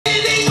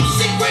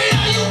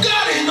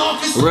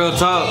Real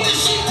talk.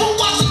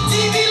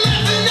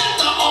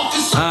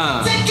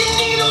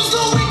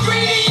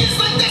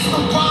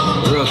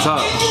 Real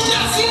talk.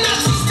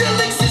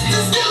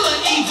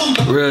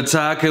 Real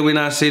talk. Can we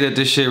not see that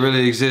this shit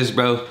really exists,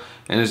 bro?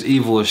 And it's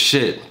evil as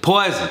shit.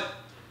 Poison.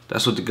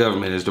 That's what the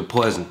government is. They're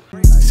poison.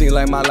 Seem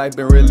like my life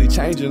been really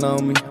changing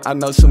on me. I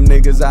know some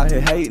niggas out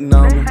here hating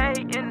on me.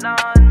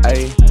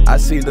 Hey, I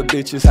see the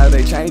bitches how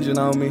they changing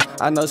on me.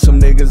 I know some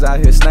niggas out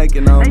here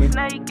snaking on me.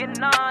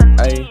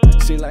 Hey,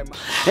 seem like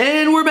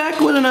and we're back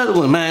with another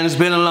one, man. It's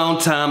been a long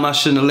time. I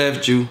shouldn't have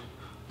left you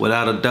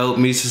without a dope.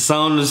 Mesus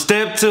on the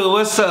step two.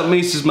 What's up,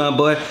 Mesus, my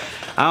boy?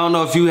 I don't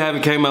know if you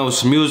haven't came out with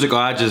some music or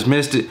I just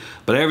missed it,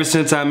 but ever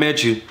since I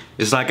met you,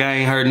 it's like I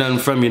ain't heard nothing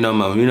from you no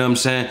more. You know what I'm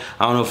saying?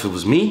 I don't know if it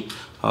was me.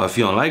 If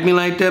you don't like me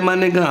like that, my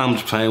nigga, I'm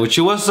just playing with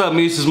you. What's up,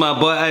 Mesus, my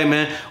boy? Hey,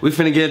 man, we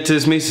finna get into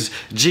this Mesus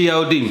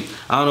G.O.D.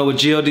 I don't know what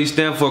G.O.D.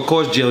 stand for. Of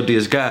course, G.O.D.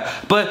 is God,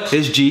 but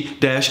it's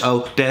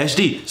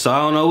G-O-D. So I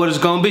don't know what it's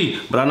gonna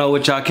be, but I know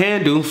what y'all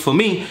can do for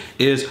me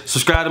is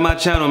subscribe to my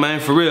channel, man,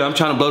 for real. I'm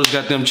trying to blow this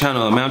goddamn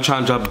channel up, man. I'm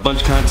trying to drop a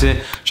bunch of content,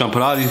 trying to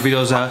put all these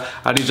videos out.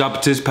 I need y'all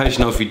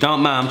participation, though. If you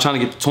don't mind, I'm trying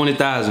to get to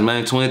 20,000,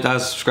 man.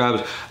 20,000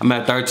 subscribers. I'm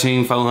at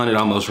 13,400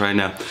 almost right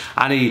now.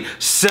 I need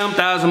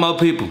 7,000 more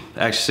people.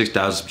 Actually,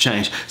 6,000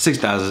 change.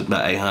 6,000 is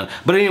about 800.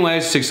 But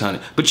anyways,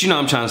 600. But you know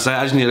what I'm trying to say.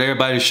 I just need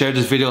everybody to share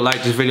this video,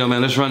 like this video,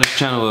 man. Let's run this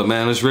channel up,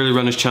 man. Let's really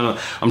run this channel up.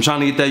 I'm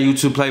trying to get that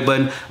YouTube play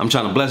button. I'm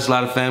trying to bless a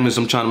lot of families.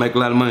 I'm trying to make a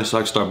lot of money so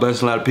I can start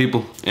blessing a lot of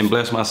people and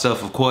bless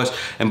myself, of course.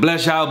 And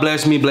bless y'all,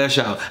 bless me, bless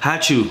y'all.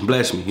 Hot you,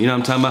 bless me. You know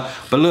what I'm talking about?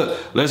 But look,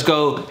 let's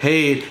go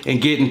ahead and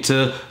get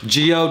into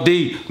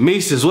G.O.D.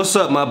 Mesus, what's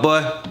up, my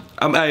boy?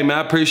 Hey, man, I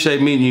appreciate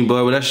meeting you,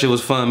 boy. But that shit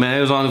was fun, man.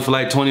 It was only for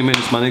like 20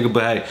 minutes, my nigga.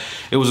 But hey,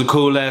 it was a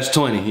cool last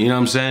 20. You know what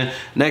I'm saying?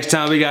 Next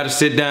time we got to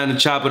sit down and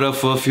chop it up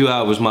for a few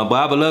hours, my boy.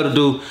 I would love to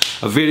do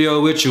a video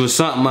with you or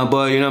something, my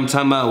boy. You know what I'm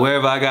talking about?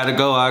 Wherever I got to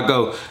go, I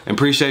go. And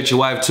appreciate your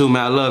wife, too,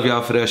 man. I love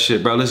y'all for that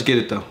shit, bro. Let's get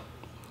it, though.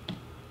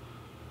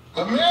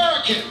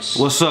 Americans.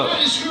 What's up?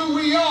 That is who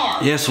we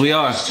are. Yes, we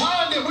are. It's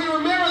time that we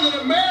remember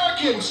that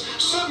Americans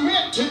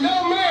submit to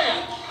no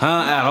man.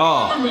 At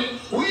all. We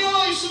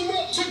only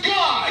submit to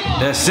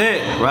God. That's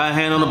it. Right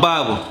hand on the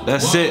Bible.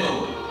 That's it.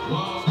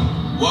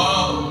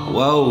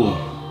 Whoa.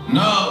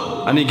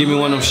 No. I need to give me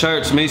one of them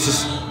shirts,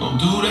 Mesus. Don't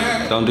do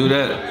that. Don't do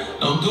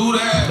that. Don't do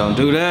that. Don't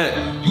do that.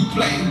 You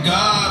play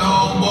God,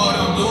 homeboy.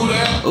 Don't do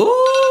that.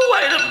 Ooh,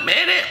 wait a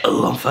minute.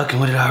 Ooh, I'm fucking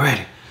with it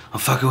already.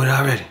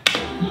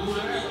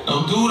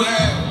 Don't do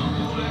that.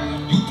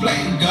 You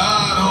play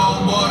God,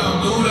 homeboy.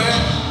 Don't do that.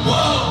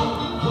 Whoa.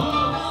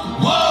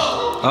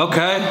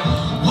 Okay.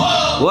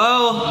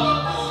 Whoa.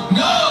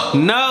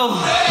 No.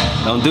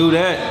 Don't do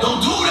that. Don't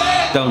do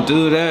that. Don't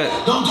do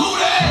that. Don't do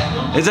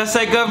that. Does that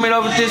say government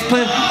over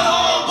discipline?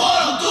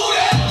 Don't do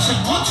that. So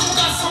once you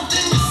got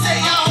something to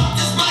say, I hope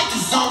this mic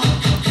is on.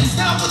 Cause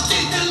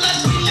nowadays they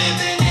like we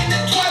living in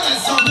the twilight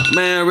zone.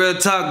 Man, real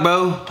talk,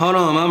 bro. Hold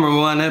on, I'm gonna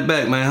rewind that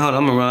back, man. Hold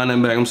on, I'm gonna rewind that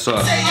back. I'm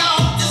sorry. Say, I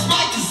hope this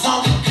mic is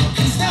on.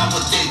 Cause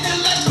nowadays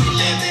they like we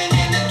living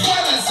in the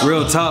twilight zone.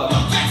 Real talk.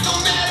 Facts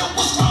don't matter,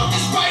 what's wrong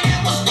is right and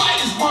what's right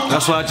is wrong.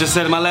 That's what I just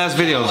said in my last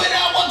video.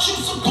 Without what you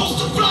supposed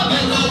to flop it.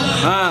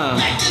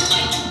 Acting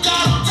like you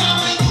got them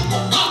time and you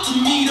about to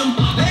meet them.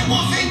 They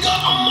one finger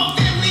on my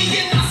family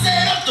and I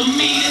set up the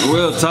meeting.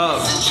 Real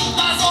talk.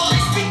 All they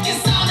speaking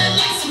sounded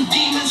like some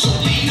demons. So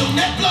lead them.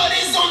 That blood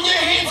is on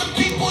your hands and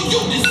people you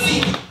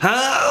deceive.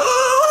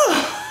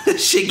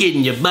 Shit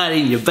getting your body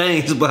in your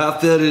veins, but I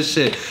feel this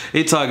shit.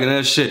 He talking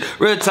that shit.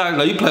 Real talk,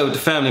 though. You play with the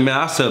family, man.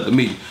 I set up the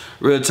meeting.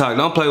 Real talk.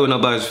 Don't play with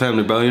nobody's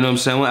family, bro. You know what I'm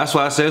saying? That's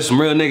why I said there's some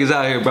real niggas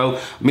out here, bro.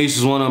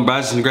 Mesus one of them,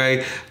 Bryson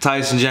Gray,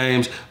 Tyson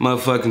James,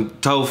 motherfucking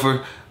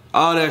Topher.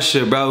 All that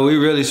shit, bro. We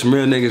really some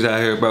real niggas out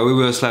here, bro. We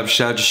will slap you,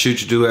 shot you,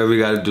 shoot you, do whatever we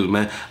gotta do,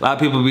 man. A lot of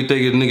people be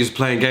thinking niggas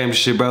playing games and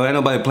shit, bro. Ain't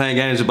nobody playing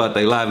games about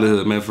their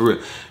livelihood, man, for real.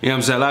 You know what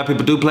I'm saying? A lot of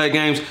people do play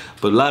games,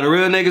 but a lot of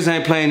real niggas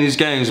ain't playing these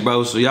games,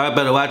 bro. So y'all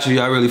better watch who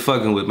y'all really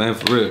fucking with, man,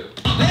 for real.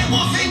 They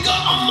one finger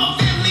on my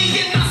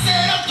family and I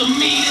set up the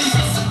meeting.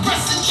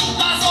 Suppressing you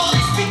lies, all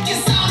they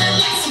speaking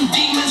sounded like some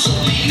demons. So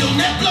lead them.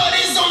 That blood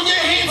is on your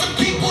hands and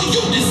people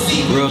you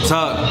deceive. Real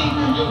talk.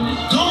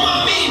 Don't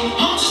mind me,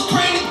 I'm just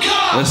praying to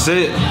God. That's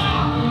it.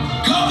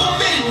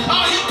 Government,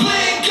 are you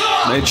playing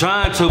God? They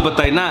trying to, but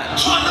they not.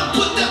 Trying to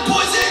put that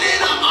poison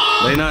in our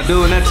arms. They not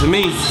doing that to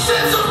me.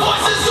 Send some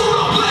voices who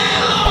don't play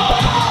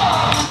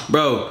along.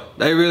 Bro,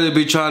 they really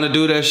be trying to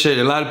do that shit.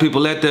 A lot of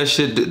people let that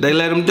shit, they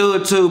let them do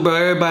it too, bro.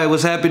 Everybody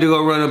was happy to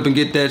go run up and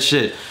get that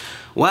shit.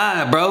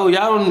 Why, bro?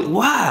 Y'all don't,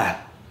 why?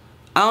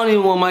 I don't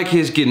even want my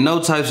kids getting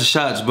no types of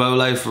shots, bro.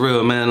 Like, for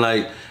real, man.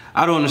 Like,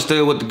 I don't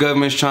understand what the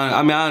government's trying,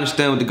 I mean, I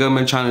understand what the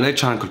government's trying to, they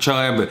trying to control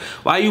everybody.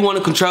 Why you want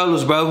to control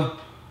us, bro?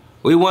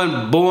 We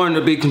weren't born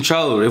to be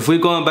controlled. If we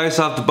going based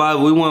off the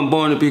Bible, we weren't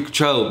born to be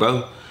controlled,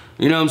 bro.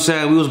 You know what I'm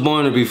saying? We was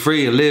born to be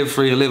free and live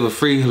a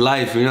free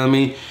life, you know what I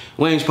mean?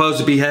 We ain't supposed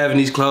to be having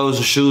these clothes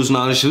and shoes and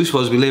all this shit. We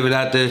supposed to be living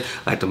out there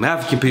like them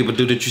African people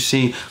do that you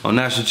see on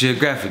National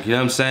Geographic, you know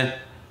what I'm saying?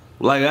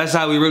 Like, that's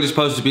how we really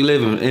supposed to be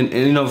living, and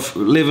you know,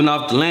 living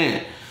off the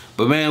land.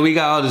 But man, we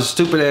got all this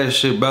stupid ass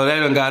shit, bro. They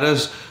done got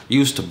us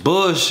used to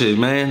bullshit,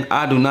 man.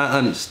 I do not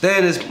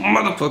understand this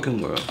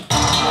motherfucking world.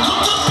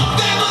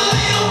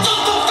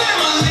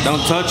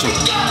 Don't touch him.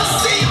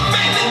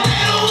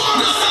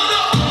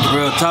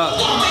 Real talk.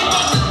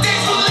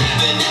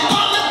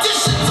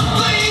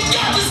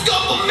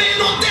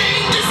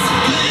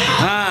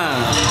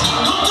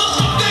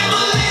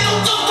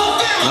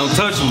 Don't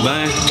touch him,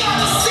 man.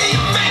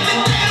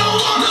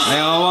 They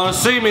don't wanna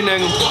see me,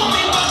 nigga.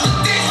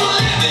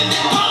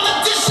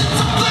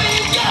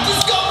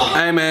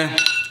 Hey, man,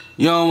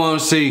 you don't wanna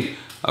see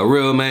a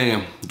real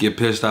man get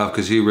pissed off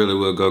because he really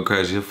will go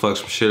crazy. He'll fuck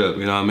some shit up,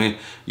 you know what I mean?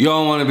 You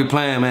don't wanna be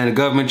playing, man. The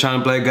government trying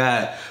to play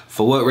God.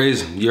 For what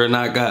reason? You're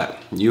not God.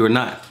 You are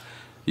not.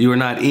 You are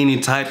not any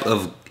type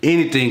of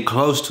anything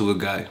close to a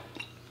guy.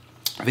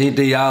 If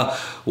anything, y'all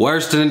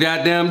worse than the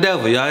goddamn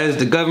devil. Y'all,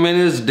 the government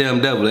is the damn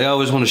devil. They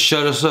always want to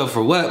shut us up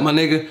for what, my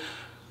nigga?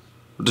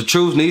 The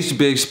truth needs to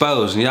be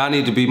exposed, and y'all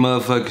need to be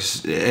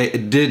motherfuckers.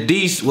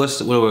 What's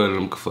the word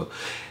I'm looking for?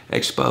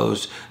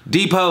 Exposed,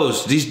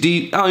 deposed. Oh,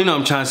 you know what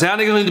I'm trying to say. Y'all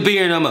niggas need to be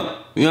here no more.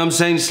 You know what I'm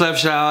saying? Slap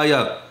shit out all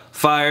y'all,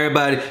 fire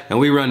everybody, and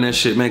we run that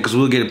shit, man, cause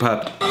we'll get it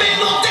poppin'.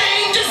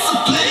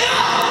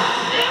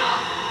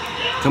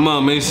 Come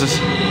on, Mesus.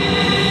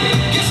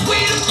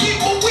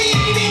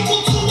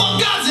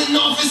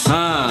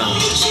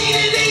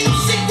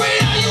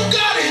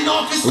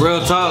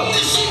 Real talk.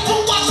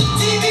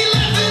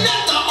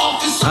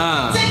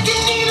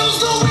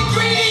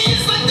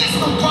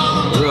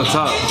 Real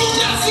talk.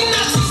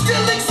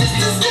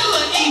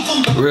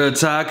 Real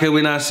talk. Can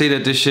we not see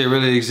that this shit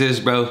really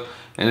exists, bro?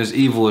 And it's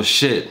evil as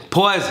shit.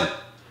 Poison.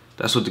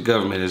 That's what the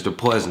government is. They're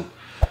poison.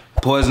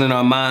 Poisoning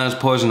our minds,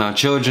 poisoning our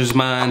children's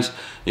minds.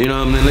 You know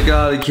what I mean? Look at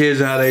all the kids,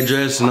 how they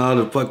dress, and all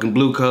the fucking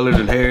blue colored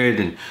and haired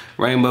and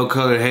rainbow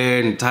colored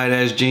hair and tight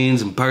ass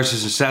jeans and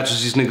purses and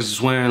satchels these niggas is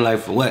wearing, like,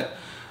 for what?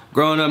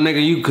 Growing up,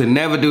 nigga, you could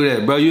never do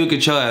that, bro. You could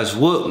get your ass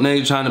whooped,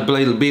 nigga, trying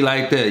to be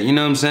like that. You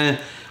know what I'm saying?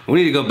 We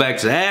need to go back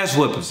to the ass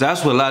whoopings.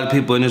 That's what a lot of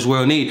people in this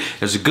world need.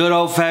 It's a good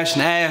old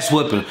fashioned ass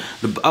whooping.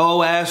 The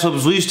old ass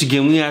whoopings we used to get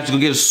when we have to go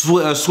get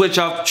a switch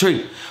off the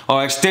tree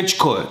or extension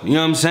cord. You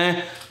know what I'm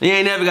saying? You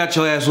ain't never got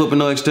your ass whooping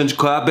no extension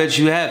cord. I bet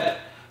you haven't.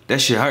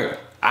 That shit hurt.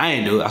 I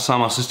ain't do it. I saw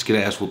my sister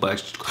get ass whooped by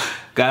extension cord.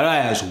 Got her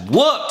ass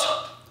whooped.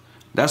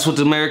 That's what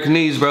the America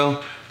needs,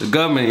 bro. The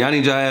government, y'all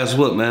need your ass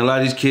whooped, man. A lot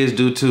of these kids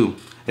do too.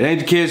 It ain't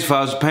the kids'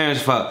 fault, it's the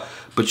parents' fault.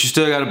 But you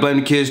still gotta blame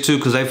the kids too,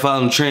 cause they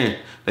follow the trend.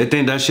 They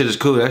think that shit is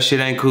cool. That shit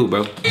ain't cool,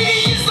 bro.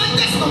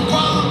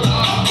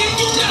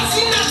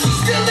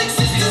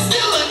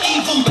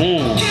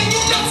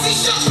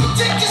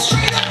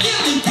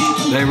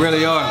 They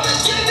really are.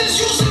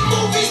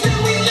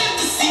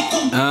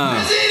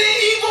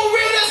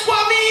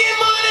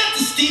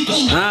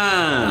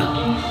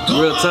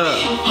 Real tough.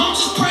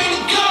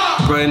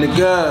 Praying to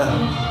God.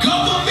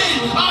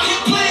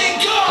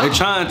 They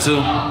trying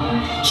to.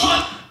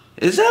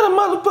 Is that a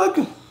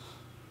motherfucking?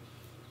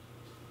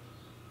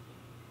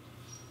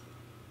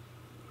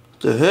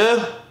 The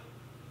hell?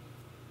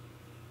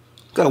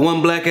 Got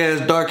one black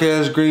ass, dark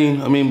ass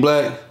green. I mean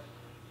black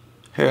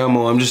hair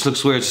more. I'm just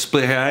looks weird. It's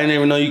split hair. I didn't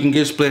even know you can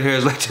get split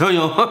hairs like that on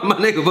your arm, my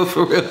nigga. But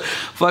for real,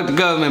 fuck the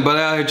government. But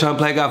out here trying to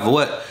play God for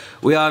what?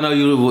 We all know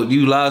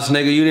you lost,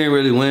 nigga. You didn't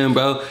really win,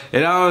 bro.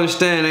 And I don't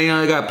understand. They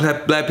only got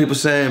black people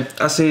saying.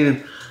 I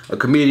seen a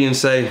comedian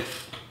say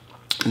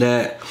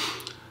that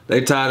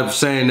they tired of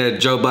saying that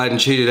Joe Biden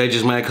cheated. They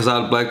just mad because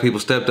all the black people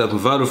stepped up and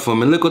voted for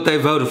him. And look what they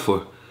voted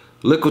for.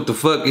 Look what the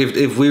fuck.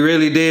 If we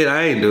really did,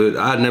 I ain't do it.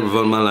 I'd never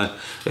vote in my life.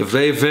 If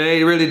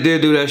they really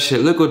did do that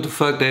shit, look what the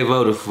fuck they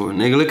voted for,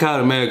 nigga. Look how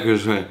America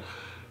is ran.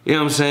 You know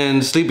what I'm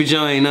saying? Sleepy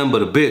Joe ain't nothing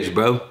but a bitch,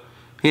 bro.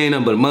 He ain't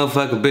nothing but a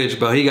motherfucking bitch,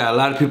 bro. He got a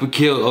lot of people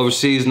killed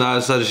overseas and all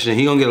this other shit.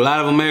 He gonna get a lot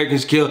of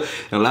Americans killed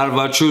and a lot of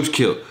our troops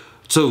killed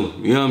too.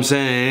 You know what I'm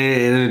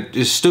saying? And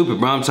it's stupid,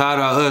 bro. I'm tired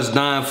of us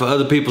dying for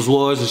other people's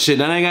wars and shit.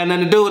 That ain't got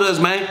nothing to do with us,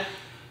 man.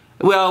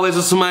 We always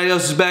in somebody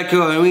else's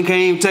backyard and we can't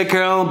even take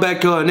care of our own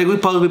backyard. Nigga, we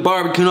supposed to be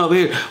barbecuing over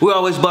here. We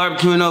always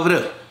barbecuing over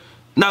there.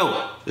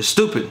 No, it's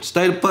stupid.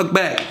 Stay the fuck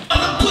back.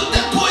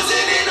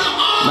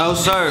 No,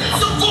 sir.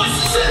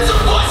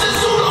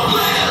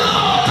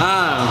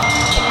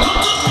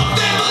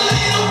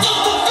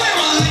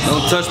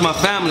 Don't touch my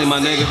family, my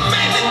nigga.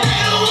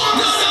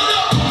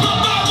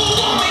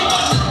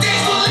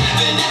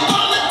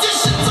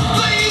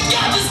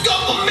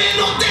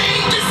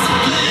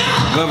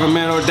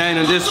 Government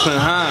ordaining discipline,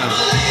 huh?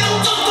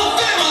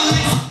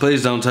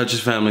 Please don't touch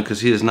his family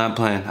because he is not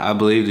playing. I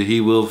believe that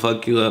he will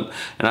fuck you up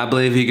and I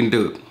believe he can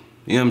do it.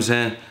 You know what I'm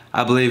saying?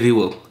 I believe he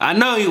will. I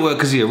know he will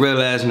because he a real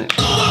ass nigga.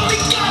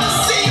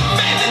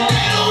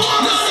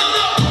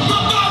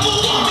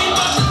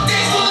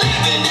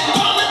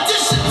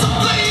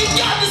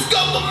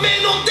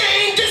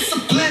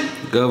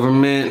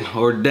 Government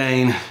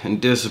ordained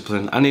and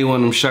discipline. I need one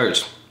of them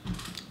shirts.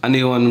 I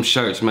need one of them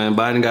shirts, man.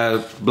 Biden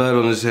got blood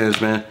on his hands,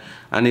 man.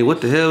 I need,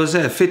 what the hell is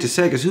that? 50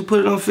 seconds. Who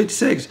put it on 50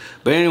 seconds?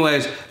 But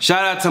anyways,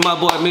 shout out to my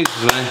boy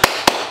Mesus, man.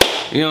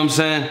 You know what I'm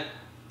saying?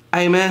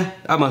 Hey man,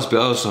 I must be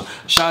awesome.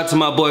 Shout out to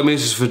my boy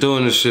Mesus for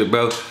doing this shit,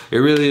 bro. It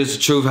really is the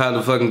truth how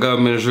the fucking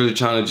government is really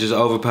trying to just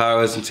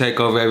overpower us and take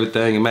over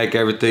everything and make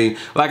everything.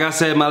 Like I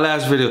said in my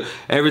last video,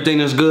 everything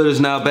that's good is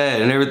now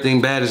bad and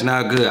everything bad is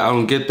now good. I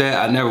don't get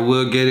that. I never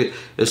will get it.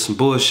 It's some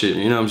bullshit,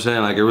 you know what I'm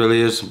saying? Like it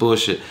really is some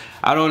bullshit.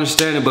 I don't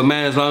understand it, but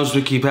man, as long as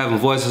we keep having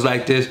voices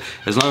like this,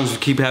 as long as we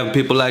keep having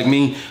people like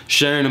me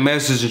sharing the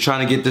message and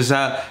trying to get this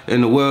out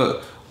in the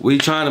world, we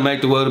trying to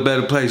make the world a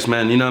better place,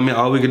 man. You know what I mean?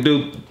 All we could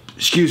do,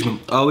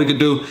 all we could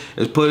do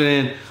is put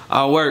in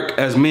our work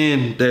as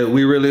men that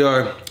we really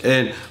are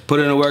and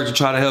put in the work to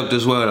try to help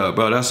this world out,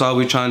 bro. That's all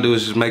we trying to do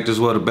is just make this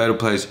world a better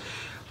place.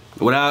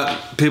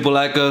 Without people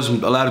like us, a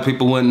lot of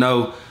people wouldn't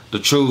know the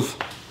truth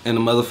in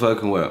the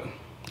motherfucking world.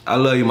 I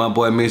love you, my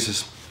boy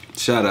Mesus.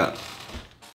 Shout out.